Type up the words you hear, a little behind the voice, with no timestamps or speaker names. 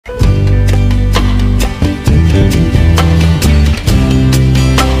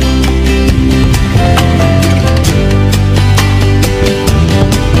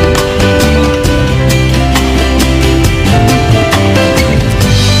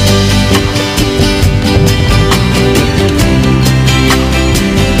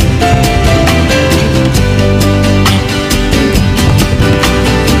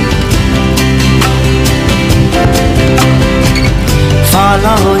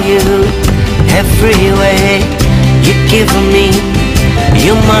you every way. You give me,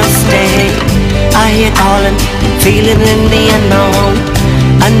 you must stay. I hear calling, feeling in the unknown.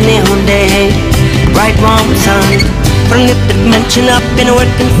 A new day, bright warm sun. From the dimension I've been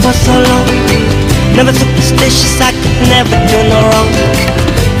working for so long. Never superstitious, I could never do no wrong.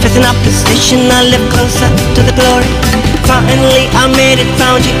 Facing opposition, I live closer to the glory. Finally I made it,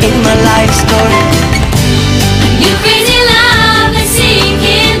 found you in my life story. You crazy love and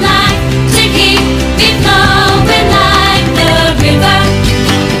seeking life to keep me flowing like the river,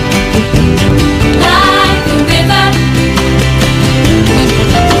 like the river.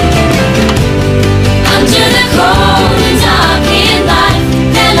 Under the cold and dark in life,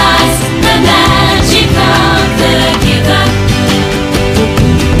 there lies the magic of the giver,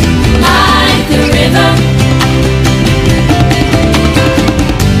 like the river.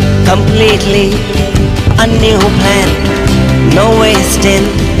 Completely a new plan, no wasting,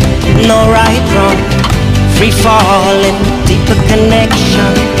 no right wrong, free falling, deeper connection.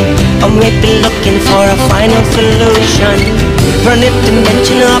 I'm maybe looking for a final solution. From this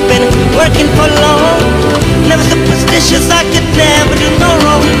dimension I've been working for long. Never superstitious, I could never do no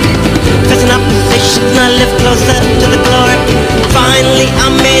wrong. Facing opposition, I live closer to the glory. Finally I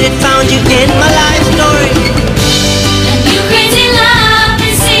made it, found you in my life story. You crazy love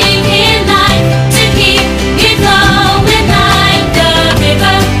and seeking life to keep me flowing like the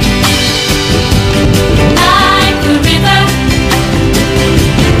river, like the river.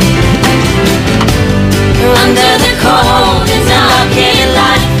 Under the cold and dark in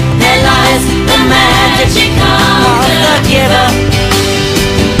life, there lies the magic of the giver,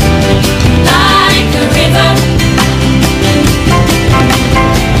 like the river.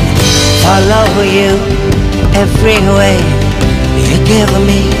 Follow you every way. You give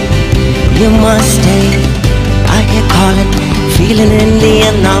me, you must stay. I hear calling, feeling in the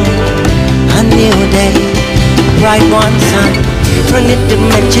unknown. A new day, bright one sun. From the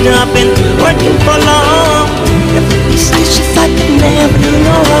dimension I've been working for long. Never be stitious, I could never do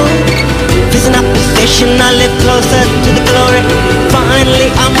no wrong. Facing opposition, I live closer to the glory. Finally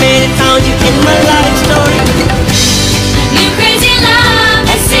I made it, found you in my life story. You crazy love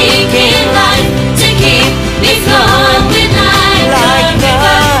and seeking life to keep me flowing like the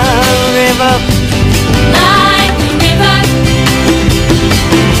river, like the river.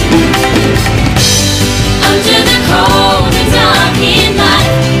 Under the cold and dark in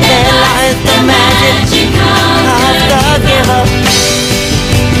life, there lies the magic of the giver,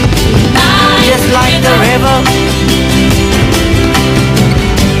 Just like the river.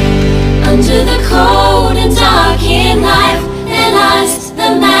 Under the cold and dark in life, there lies the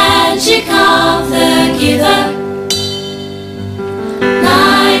magic of the giver,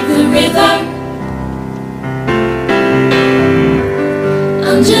 like the river.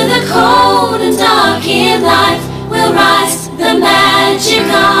 Under the cold and dark in life will rise the magic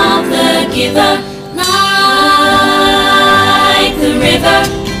of the giver, like the river.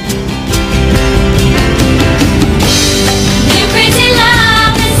 You crazy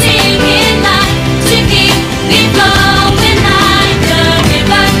love and seeking life to keep me flowing like the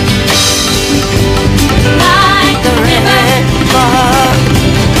river, like the river.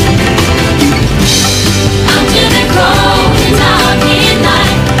 Under the cold and dark in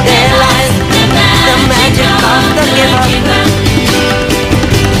life, there lies the magic of the giver,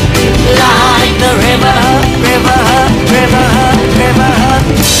 Like the river, river, river, river.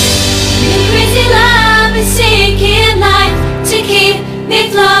 You crazy love and seeking life to keep me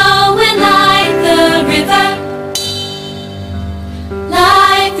flowing like the river,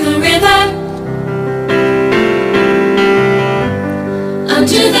 like the river.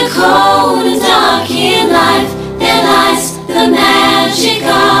 Under the cold and dark in life, there lies the magic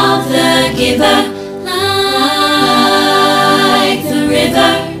of the giver.